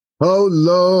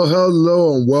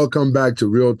Hello, and welcome back to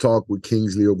Real Talk with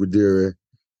Kingsley Obadire.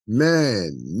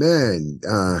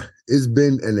 It's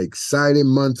been an exciting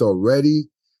month already.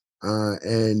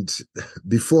 And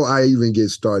before I even get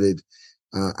started,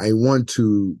 I want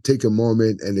to take a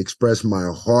moment and express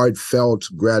my heartfelt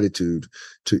gratitude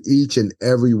to each and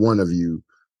every one of you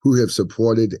who have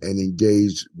supported and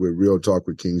engaged with Real Talk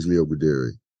with Kingsley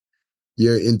Obadire.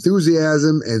 Your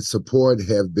enthusiasm and support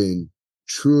have been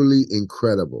truly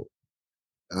incredible.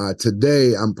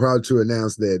 Today, I'm proud to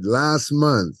announce that last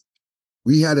month,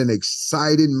 we had an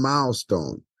exciting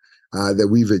milestone that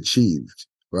we've achieved,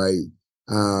 right?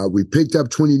 We picked up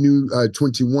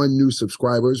 21 new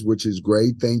subscribers, which is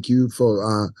great. Thank you for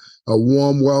a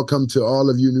warm welcome to all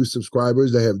of you new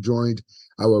subscribers that have joined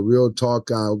our Real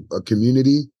Talk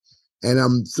community. And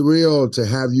I'm thrilled to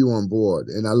have you on board.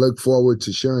 And I look forward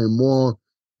to sharing more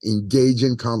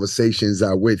engaging conversations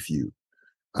with you.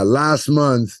 Last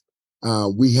month,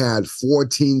 we had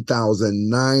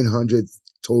 14,900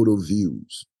 total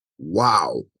views.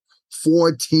 Wow.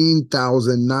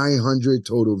 14,900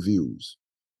 total views.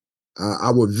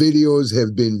 Our videos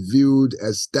have been viewed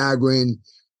as staggering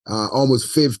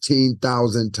almost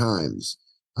 15,000 times.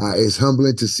 It's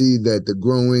humbling to see that the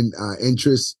growing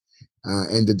interest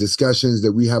and the discussions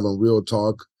that we have on Real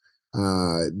Talk.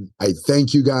 I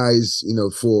thank you guys,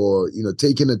 for,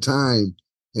 taking the time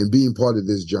and being part of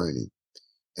this journey.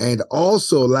 And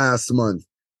also last month,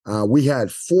 we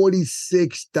had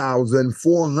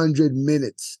 46,400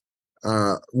 minutes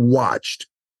watched,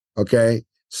 okay?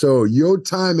 So your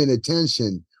time and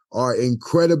attention are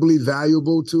incredibly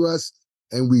valuable to us,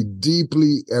 and we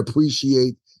deeply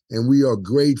appreciate and we are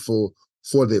grateful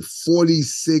for the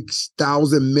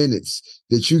 46,000 minutes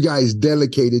that you guys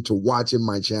dedicated to watching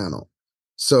my channel.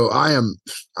 So I'm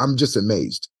just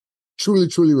amazed. Truly,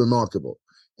 truly remarkable.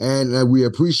 And we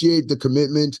appreciate the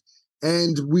commitment,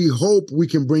 and we hope we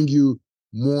can bring you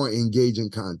more engaging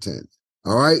content.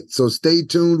 All right, so stay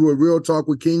tuned with Real Talk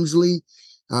with Kingsley.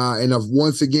 And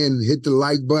once again, hit the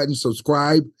like button,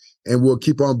 subscribe, and we'll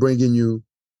keep on bringing you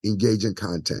engaging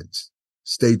content.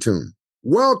 Stay tuned.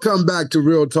 Welcome back to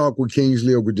Real Talk with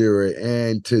Kingsley Obadire.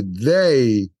 And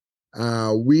today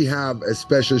we have a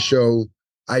special show.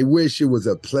 I wish it was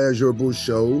a pleasurable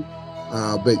show.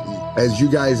 But as you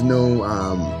guys know,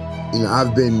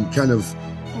 I've been kind of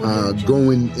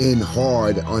going in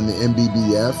hard on the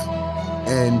NBBF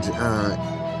and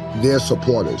their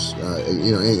supporters,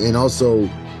 and also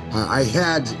I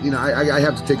have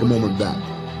to take a moment back.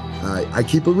 I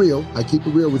keep it real. I keep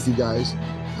it real with you guys.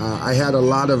 I had a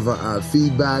lot of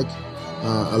feedback.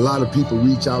 A lot of people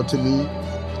reach out to me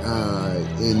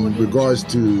in regards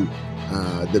to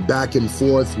the back and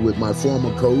forth with my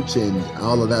former coach and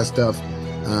all of that stuff.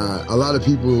 A lot of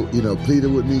people,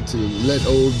 pleaded with me to let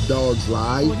old dogs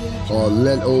lie or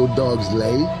let old dogs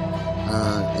lay,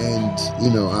 and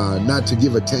not to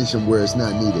give attention where it's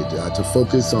not needed, to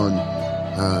focus on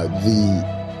the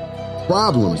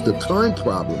current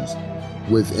problems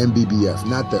with NBBF,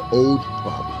 not the old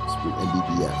problems with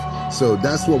NBBF. So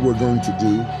that's what we're going to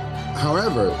do.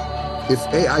 However,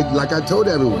 like I told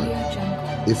everyone,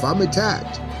 if I'm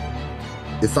attacked,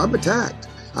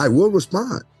 I will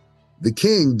respond. The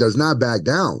king does not back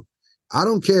down. I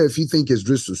don't care if you think it's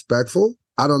disrespectful.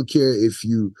 I don't care if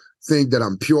you think that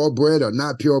I'm purebred or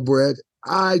not purebred.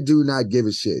 I do not give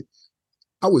a shit.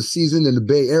 I was seasoned in the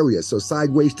Bay Area, so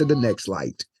sideways to the next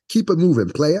light. Keep it moving,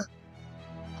 player.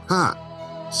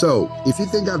 So if you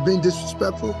think I've been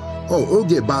disrespectful, it'll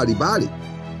get body.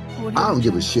 I don't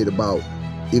give a shit about,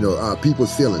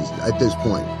 people's feelings at this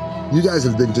point. You guys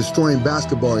have been destroying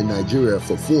basketball in Nigeria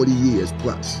for 40 years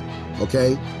plus,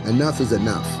 okay? Enough is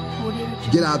enough.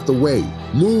 Get out the way.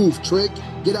 Move, Trick.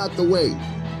 Get out the way.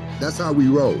 That's how we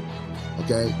roll,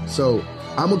 okay? So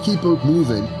I'm going to keep it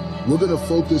moving. We're going to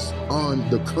focus on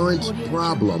the current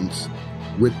problems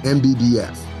with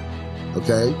NBBF,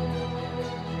 okay?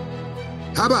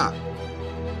 How about?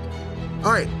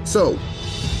 All right, so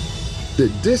the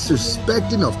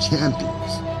disrespecting of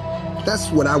champions.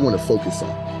 That's what I want to focus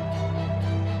on.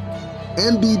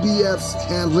 NBBF's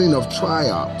handling of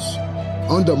tryouts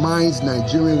undermines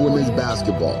Nigerian women's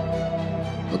basketball.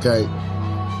 Okay?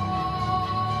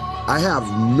 I have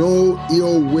no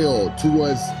ill will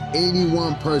towards any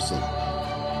one person.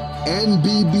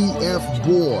 NBBF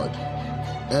board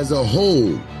as a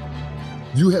whole,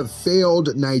 you have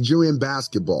failed Nigerian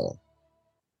basketball.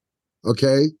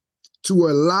 Okay? To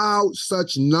allow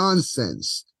such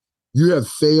nonsense, you have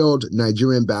failed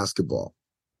Nigerian basketball.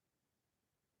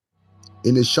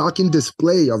 In a shocking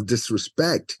display of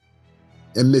disrespect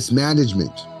and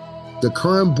mismanagement, the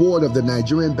current board of the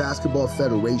Nigerian Basketball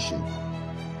Federation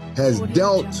has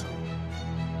dealt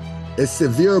a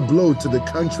severe blow to the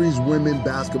country's women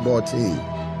basketball team.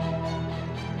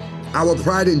 Our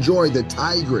pride and joy, the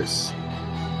Tigress.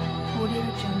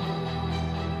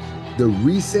 The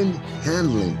recent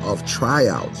handling of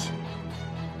tryouts,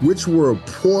 which were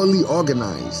poorly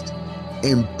organized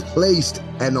and placed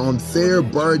an unfair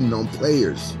burden on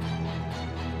players.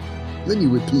 Let me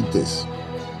repeat this.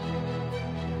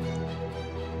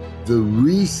 The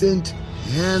recent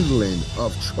handling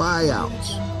of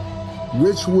tryouts,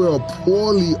 which were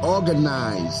poorly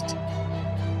organized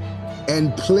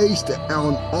and placed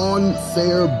an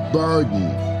unfair burden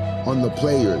on the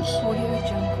players,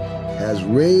 has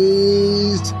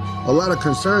raised a lot of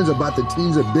concerns about the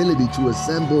team's ability to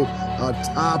assemble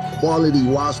a top quality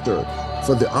roster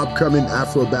for the upcoming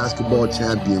Afro Basketball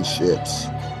Championships.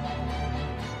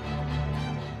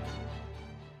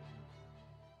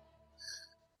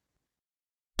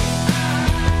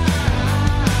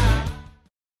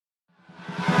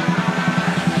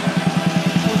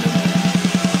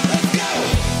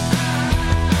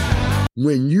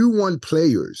 When you want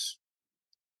players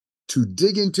to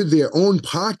dig into their own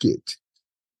pocket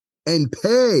and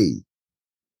pay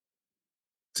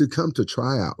to come to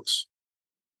tryouts,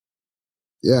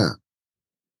 yeah,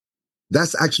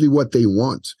 that's actually what they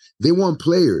want. They want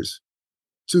players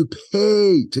to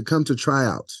pay to come to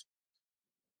tryouts.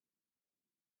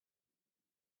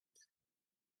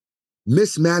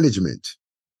 Mismanagement,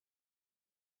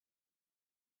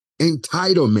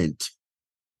 entitlement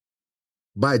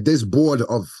by this board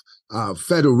of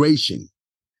federation,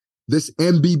 this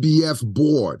NBBF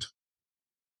board.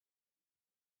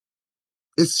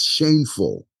 It's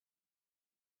shameful.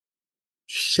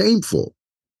 Shameful.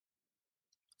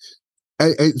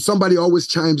 And somebody always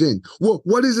chimes in. Well,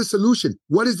 what is the solution?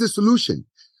 What is the solution?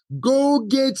 Go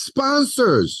get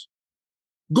sponsors.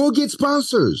 Go get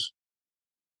sponsors.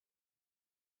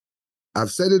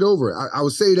 I've said it over. I will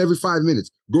say it every 5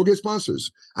 minutes. Go get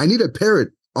sponsors. I need a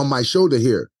parrot on my shoulder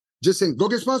here, just saying, go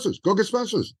get sponsors, go get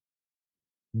sponsors.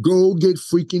 Go get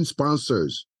freaking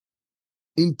sponsors.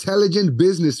 Intelligent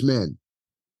businessmen,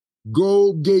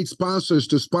 go get sponsors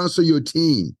to sponsor your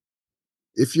team.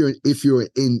 If you're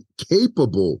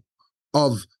incapable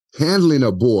of handling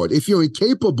a board, if you're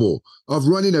incapable of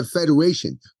running a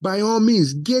federation, by all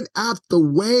means, get out the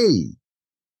way.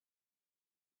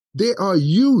 There are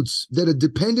youths that are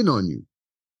dependent on you.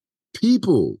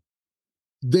 People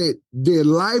that their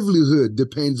livelihood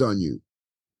depends on you.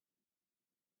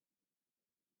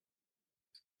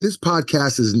 This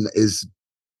podcast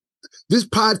this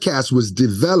podcast was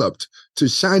developed to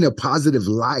shine a positive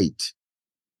light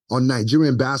on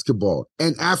Nigerian basketball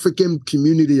and African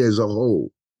community as a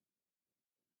whole.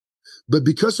 But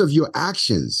because of your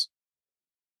actions,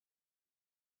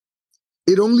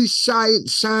 it only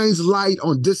shines light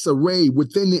on disarray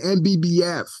within the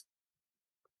NBBF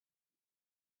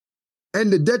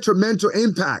and the detrimental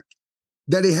impact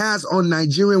that it has on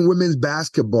Nigerian women's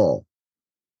basketball.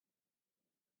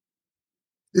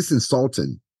 It's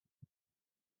insulting.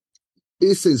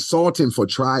 It's insulting for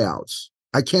tryouts.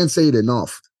 I can't say it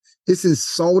enough. It's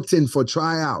insulting for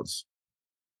tryouts.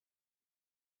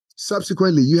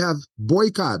 Subsequently, you have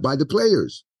boycott by the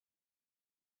players.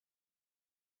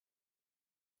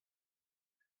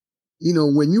 You know,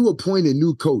 when you appoint a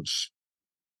new coach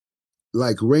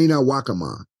like Reina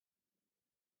Wakama,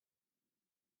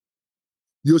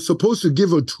 you're supposed to give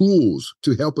her tools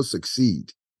to help her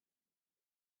succeed.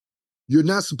 You're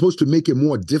not supposed to make it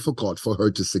more difficult for her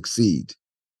to succeed.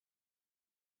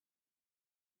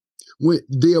 When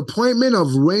the appointment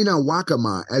of Reina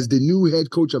Wakama as the new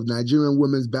head coach of Nigerian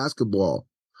women's basketball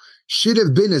should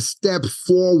have been a step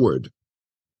forward.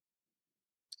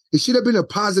 It should have been a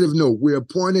positive note. We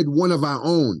appointed one of our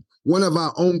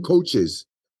own coaches,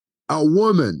 a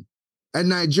woman, a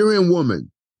Nigerian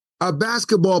woman, a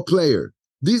basketball player.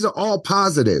 These are all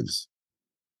positives.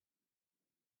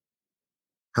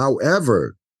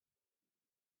 However,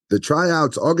 the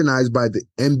tryouts organized by the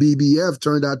NBBF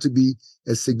turned out to be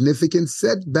a significant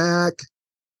setback.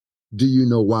 Do you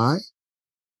know why?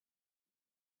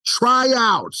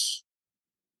 Tryouts.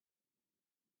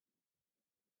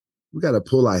 We got to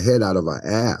pull our head out of our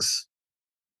ass.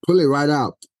 Pull it right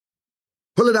out.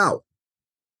 Pull it out.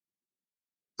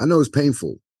 I know it's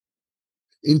painful.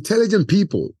 Intelligent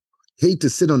people hate to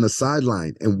sit on the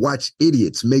sideline and watch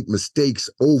idiots make mistakes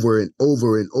over and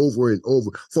over and over and over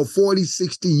for 40,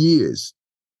 60 years.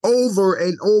 Over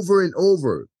and over and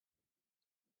over.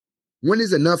 When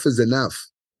is enough is enough?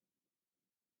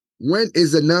 When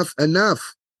is enough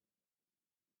enough?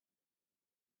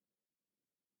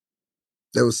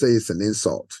 They will say it's an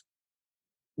insult.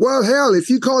 Well, hell, if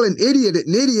you call an idiot,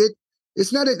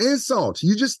 it's not an insult.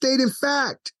 You just stated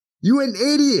fact. You an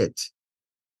idiot.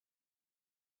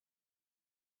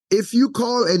 If you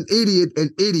call an idiot,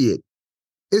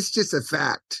 it's just a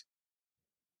fact.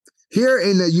 Here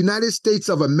in the United States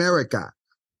of America,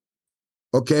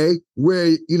 okay,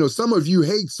 where some of you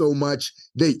hate so much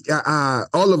that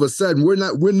all of a sudden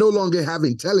we're no longer have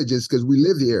intelligence because we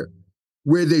live here,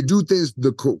 where they do things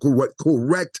the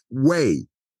correct way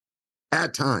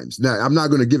at times. Now, I'm not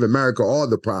going to give America all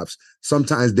the props.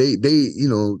 Sometimes they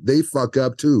fuck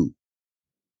up too,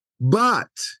 but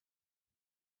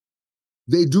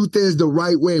they do things the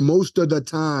right way most of the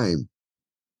time.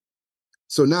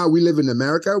 So now we live in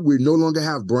America. We no longer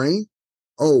have brain.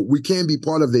 Oh, we can't be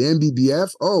part of the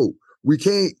NBBF. Oh, we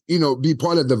can't, be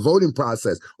part of the voting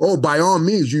process. Oh, by all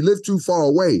means, you live too far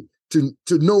away to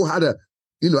know how to,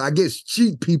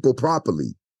 cheat people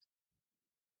properly.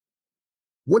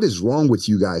 What is wrong with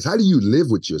you guys? How do you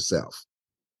live with yourself?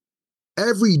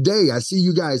 Every day I see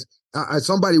you guys,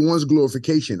 somebody wants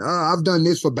glorification. Oh, I've done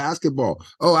this for basketball.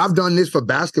 Oh, I've done this for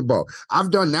basketball. I've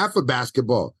done that for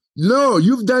basketball. No,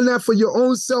 you've done that for your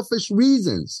own selfish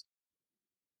reasons.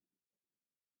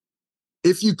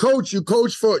 If you coach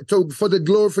for the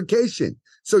glorification,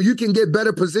 so you can get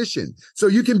better position, so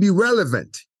you can be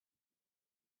relevant.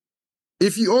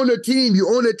 If you own a team,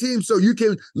 so you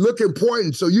can look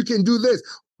important, so you can do this.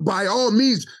 By all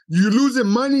means, you're losing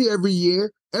money every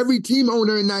year. Every team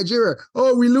owner in Nigeria,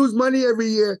 oh, we lose money every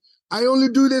year. I only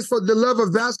do this for the love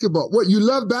of basketball. What, you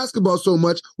love basketball so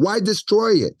much, why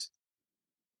destroy it?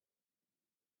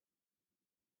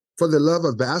 For the love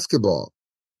of basketball.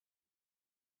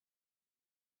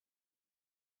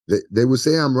 They will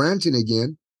say I'm ranting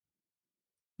again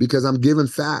because I'm giving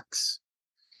facts.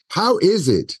 How is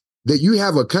it that you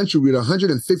have a country with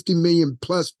 150 million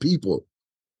plus people,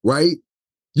 right?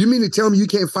 You mean to tell me you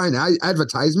can't find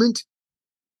advertisement?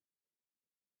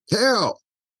 Hell,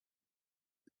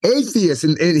 atheists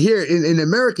and here in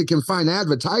America can find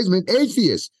advertisement.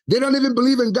 Atheists, they don't even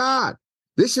believe in God.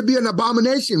 This should be an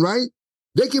abomination, right?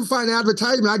 They can find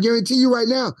advertisement. I guarantee you right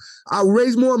now, I'll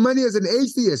raise more money as an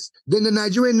atheist than the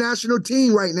Nigerian national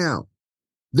team right now,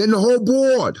 than the whole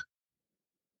board.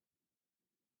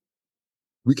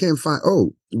 We can't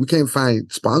find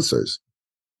sponsors.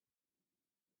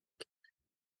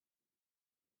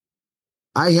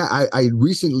 I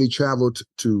recently traveled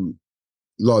to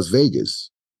Las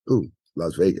Vegas. Ooh,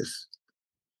 Las Vegas.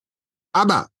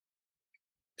 Abba.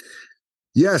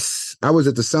 Yes, I was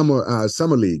at the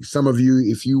summer league. Some of you,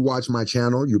 if you watch my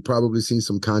channel, you've probably seen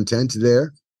some content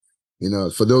there.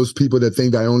 For those people that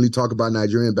think I only talk about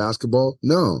Nigerian basketball,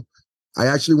 no, I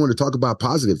actually want to talk about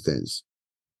positive things.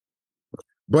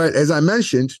 But as I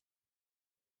mentioned,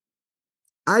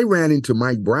 I ran into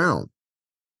Mike Brown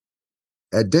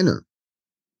at dinner.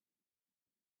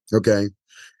 Okay.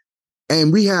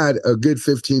 And we had a good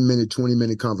 15-minute,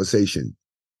 20-minute conversation,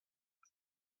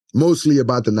 mostly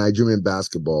about the Nigerian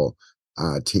basketball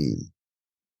team,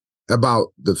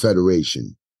 about the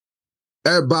federation,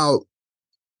 about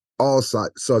all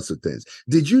sorts of things.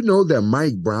 Did you know that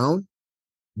Mike Brown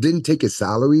didn't take a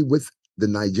salary with the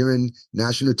Nigerian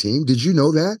national team? Did you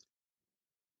know that?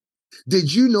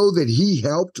 Did you know that he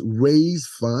helped raise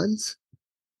funds?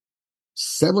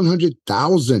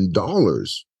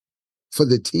 $700,000 for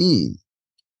the team,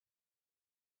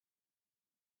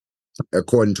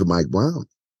 according to Mike Brown.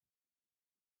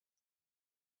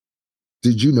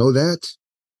 Did you know that?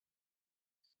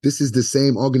 This is the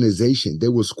same organization. They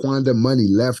will squander money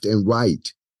left and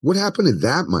right. What happened to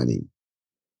that money?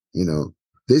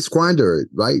 They squander it,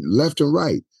 right? Left and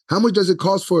right. How much does it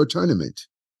cost for a tournament?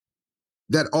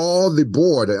 That all the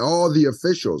board and all the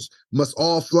officials must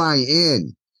all fly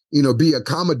in, be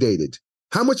accommodated.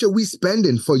 How much are we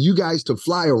spending for you guys to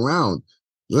fly around,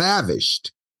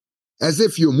 lavished, as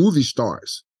if you're movie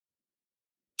stars?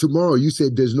 Tomorrow you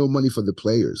said there's no money for the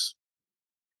players.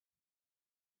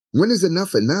 When is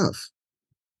enough enough?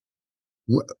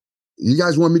 You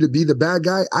guys want me to be the bad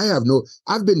guy? I've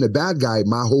been the bad guy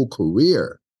my whole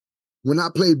career. When I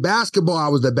played basketball, I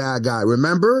was the bad guy.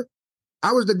 Remember?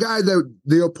 I was the guy that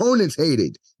the opponents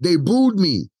hated. They booed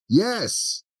me.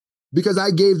 Yes, because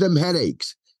I gave them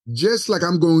headaches, just like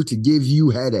I'm going to give you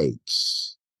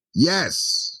headaches.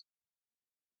 Yes.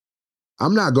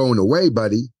 I'm not going away,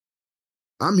 buddy.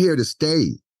 I'm here to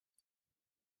stay.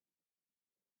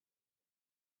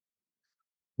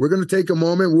 We're going to take a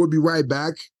moment. We'll be right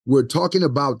back. We're talking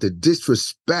about the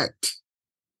disrespect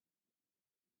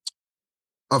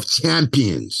of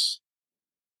champions,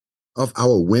 of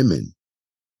our women.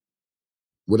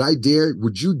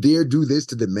 Would you dare do this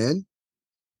to the men?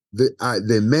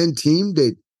 The men team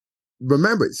that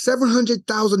remember,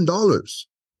 $700,000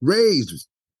 raised.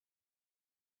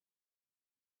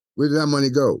 Where did that money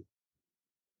go?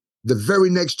 The very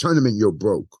next tournament, you're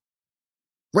broke.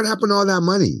 What happened to all that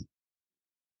money?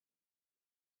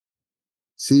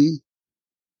 See?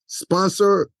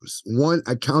 Sponsors want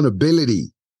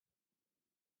accountability.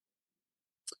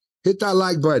 Hit that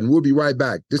like button. We'll be right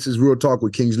back. This is Real Talk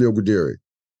with Kingsley Ogudere.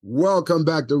 Welcome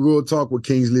back to Real Talk with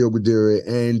Kingsley Ogudere.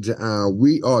 And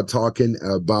we are talking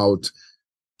about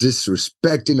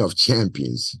disrespecting of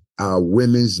champions, our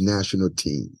women's national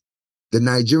team, the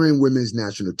Nigerian women's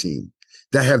national team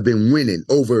that have been winning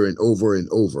over and over and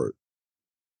over.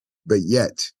 But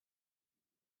yet,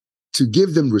 to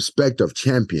give them respect of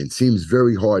champion seems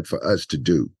very hard for us to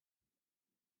do.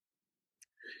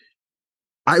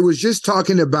 I was just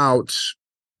talking about,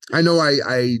 I know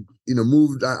I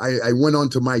went on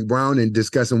to Mike Brown and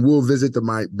discussed, and we'll visit the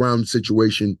Mike Brown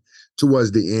situation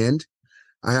towards the end.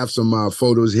 I have some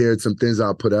photos here, some things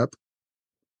I'll put up.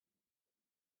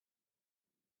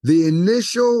 They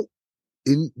initially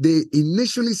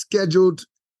scheduled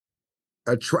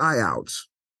a tryout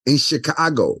in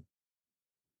Chicago.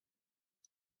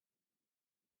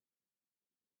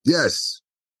 Yes.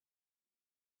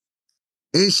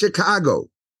 In Chicago.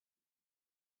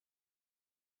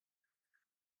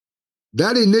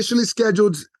 That initially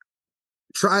scheduled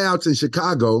tryouts in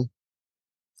Chicago,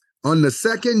 on the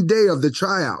second day of the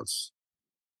tryouts,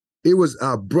 it was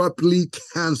abruptly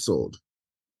canceled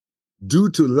due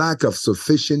to lack of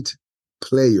sufficient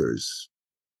players.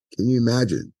 Can you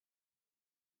imagine?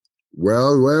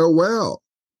 Well.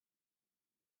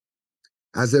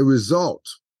 As a result,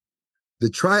 the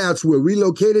tryouts were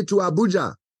relocated to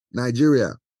Abuja,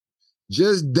 Nigeria,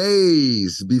 just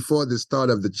days before the start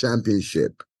of the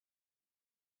championship.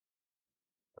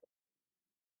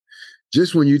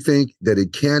 Just when you think that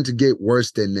it can't get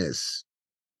worse than this.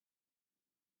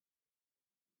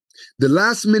 The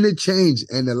last-minute change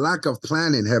and the lack of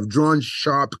planning have drawn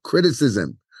sharp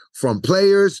criticism from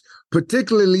players,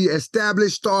 particularly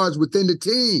established stars within the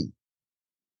team.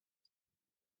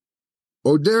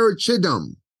 Odera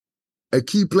Chidum, a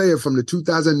key player from the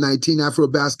 2019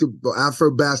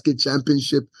 Afrobasket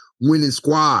Championship winning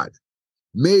squad,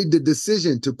 made the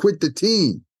decision to quit the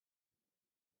team,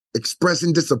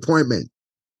 expressing disappointment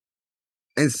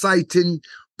and citing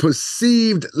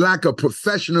perceived lack of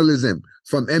professionalism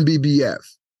from NBBF.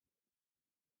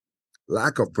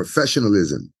 Lack of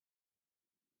professionalism.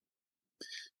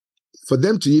 For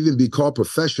them to even be called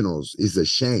professionals is a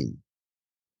shame.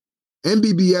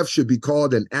 NBBF should be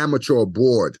called an amateur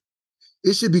board.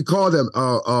 It should be called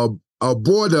a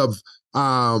board of,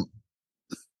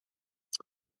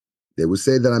 they would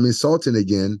say that I'm insulting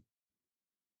again.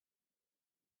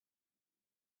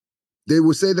 They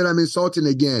will say that I'm insulting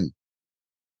again.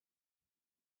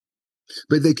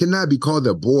 But they cannot be called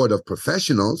a board of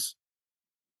professionals.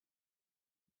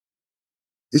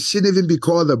 It shouldn't even be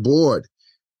called a board.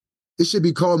 It should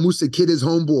be called Musa Kidda's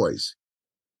Homeboys.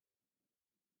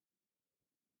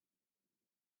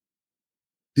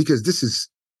 Because this is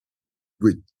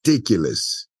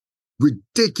ridiculous.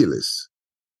 Ridiculous.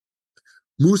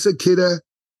 Musa Kidda,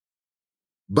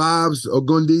 Bobs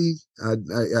Ogundi,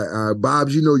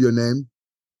 Bobs, you know your name.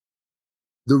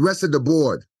 The rest of the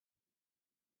board.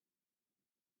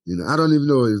 You know, I don't even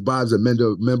know if Bob's a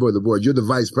member of the board. You're the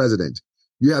vice president.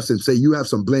 You have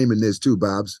some blame in this too,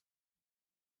 Bobs.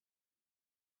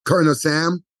 Colonel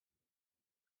Sam.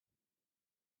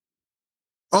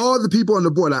 All the people on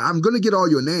the board, I'm going to get all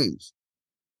your names.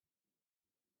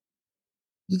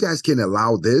 You guys can't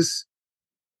allow this.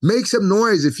 Make some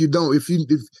noise if you're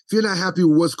not happy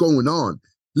with what's going on.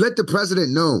 Let the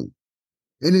president know.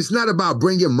 And it's not about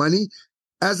bringing money.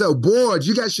 As a board,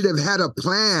 you guys should have had a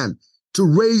plan to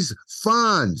raise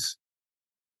funds.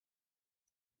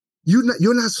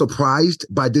 You're not surprised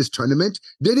by this tournament?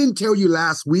 They didn't tell you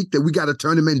last week that we got a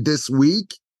tournament this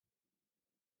week.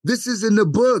 This is in the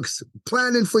books,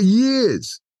 planning for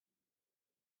years.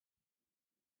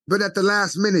 But at the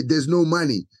last minute, there's no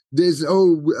money. There's a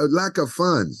lack of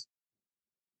funds.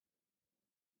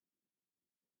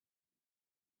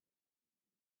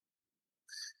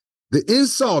 The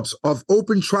insults of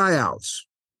open tryouts.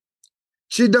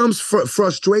 Chidum's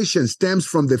frustration stems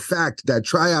from the fact that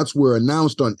tryouts were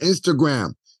announced on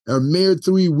Instagram a mere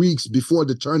 3 weeks before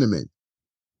the tournament.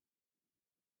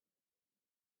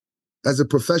 As a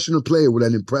professional player with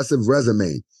an impressive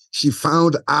resume, she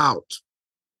found out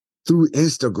through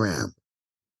Instagram.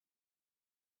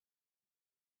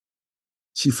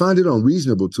 She found it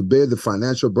unreasonable to bear the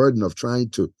financial burden of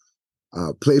trying to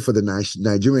play for the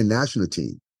Nigerian national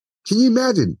team. Can you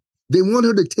imagine? They want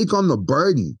her to take on the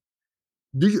burden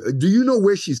Do you know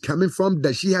where she's coming from?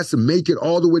 That she has to make it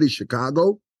all the way to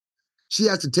Chicago? She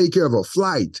has to take care of her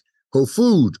flight, her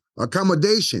food,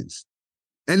 accommodations,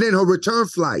 and then her return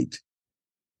flight.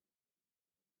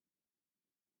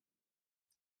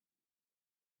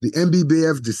 The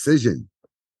NBBF decision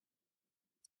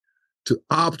to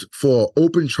opt for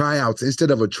open tryouts instead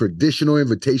of a traditional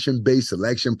invitation-based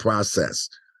selection process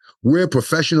where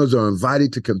professionals are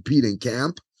invited to compete in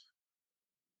camp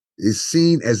is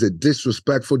seen as a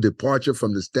disrespectful departure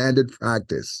from the standard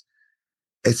practice,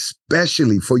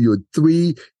 especially for your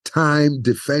three-time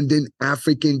defending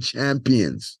African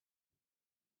champions.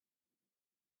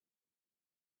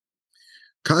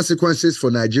 Consequences for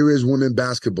Nigeria's women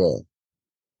basketball.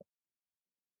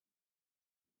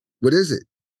 What is it?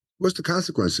 What's the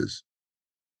consequences?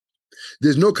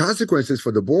 There's no consequences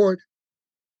for the board.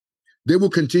 They will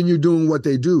continue doing what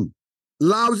they do.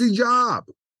 Lousy job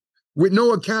with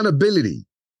no accountability.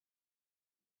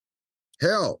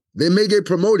 Hell, they may get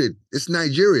promoted. It's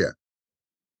Nigeria.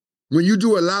 When you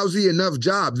do a lousy enough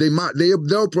job,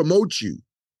 they'll promote you.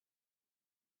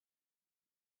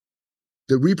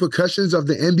 The repercussions of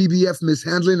the NBBF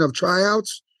mishandling of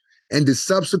tryouts and the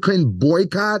subsequent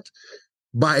boycott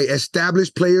by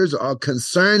established players are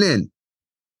concerning.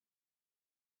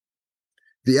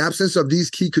 The absence of these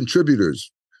key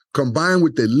contributors, combined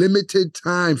with the limited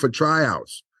time for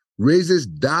tryouts, raises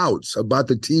doubts about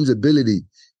the team's ability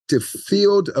to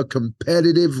field a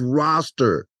competitive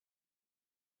roster.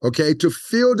 Okay, to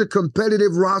field a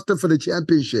competitive roster for the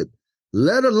championship,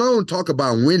 let alone talk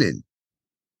about winning.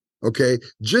 Okay,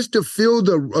 just to field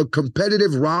a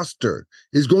competitive roster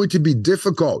is going to be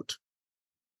difficult.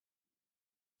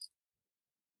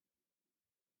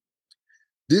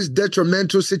 This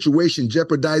detrimental situation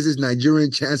jeopardizes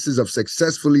Nigerian chances of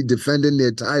successfully defending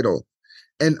their title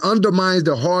and undermines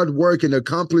the hard work and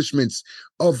accomplishments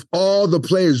of all the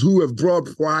players who have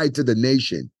brought pride to the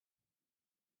nation.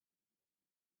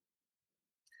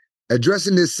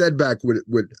 Addressing this setback with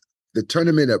the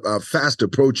tournament fast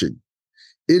approaching,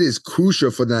 it is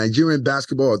crucial for the Nigerian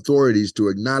basketball authorities to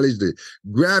acknowledge the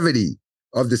gravity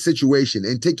of the situation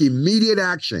and take immediate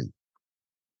action.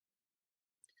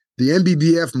 The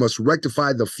NBBF must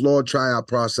rectify the flawed tryout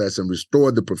process and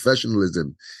restore the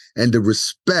professionalism and the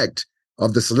respect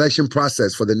of the selection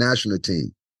process for the national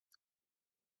team.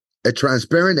 A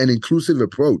transparent and inclusive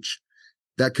approach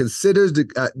that considers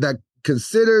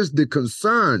the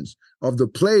concerns of the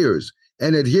players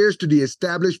and adheres to the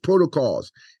established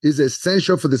protocols is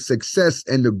essential for the success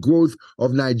and the growth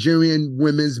of Nigerian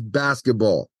women's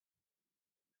basketball.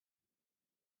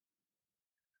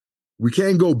 We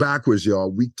can't go backwards, y'all.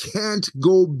 We can't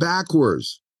go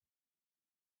backwards.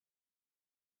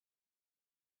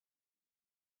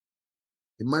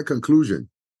 In my conclusion,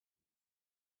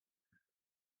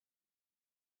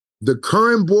 the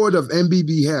current board of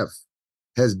NBBF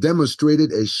has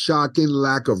demonstrated a shocking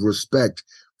lack of respect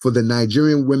for the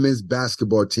Nigerian women's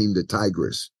basketball team, the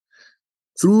Tigers,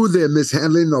 through their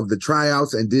mishandling of the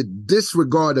tryouts and their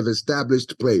disregard of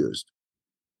established players.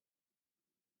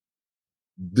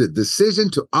 The decision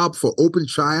to opt for open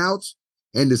tryouts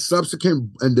and the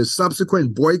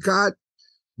subsequent boycott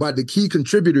by the key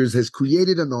contributors has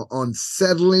created an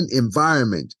unsettling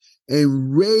environment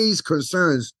and raised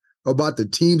concerns about the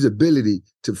team's ability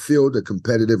to field a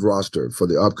competitive roster for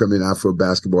the upcoming Afro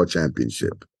Basketball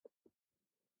Championship.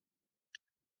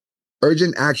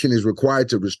 Urgent action is required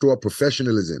to restore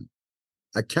professionalism,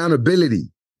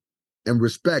 accountability, and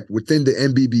respect within the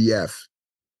NBBF,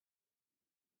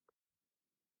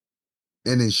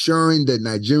 and ensuring that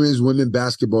Nigerians women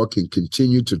basketball can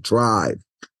continue to thrive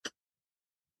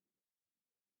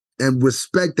and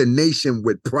respect the nation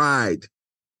with pride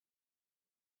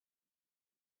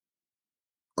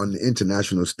on the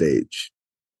international stage.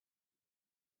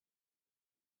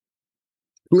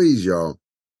 Please, y'all,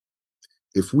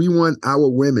 if we want our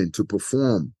women to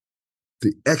perform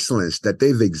the excellence that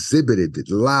they've exhibited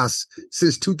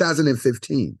since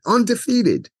 2015,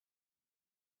 undefeated,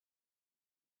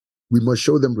 we must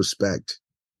show them respect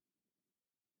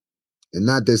and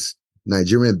not this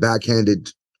Nigerian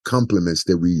backhanded compliments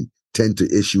that we tend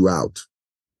to issue out.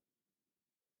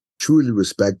 Truly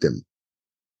respect them.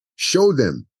 Show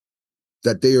them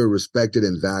that they are respected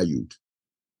and valued.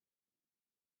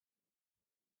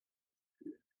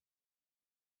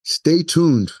 Stay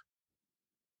tuned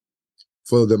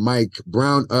for the Mike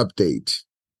Brown update.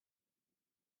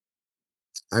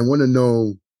 I want to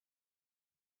know,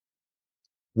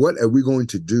 what are we going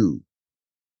to do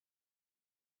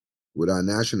with our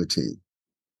national team?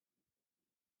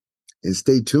 And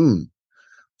stay tuned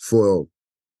for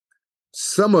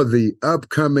some of the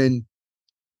upcoming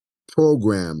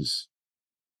programs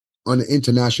on the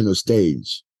international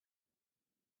stage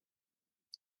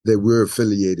that we're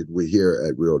affiliated with here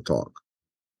at Real Talk.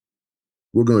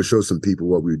 We're going to show some people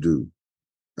what we do.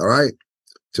 All right?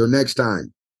 Till next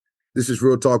time, this is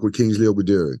Real Talk with Kingsley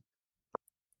Obadiri.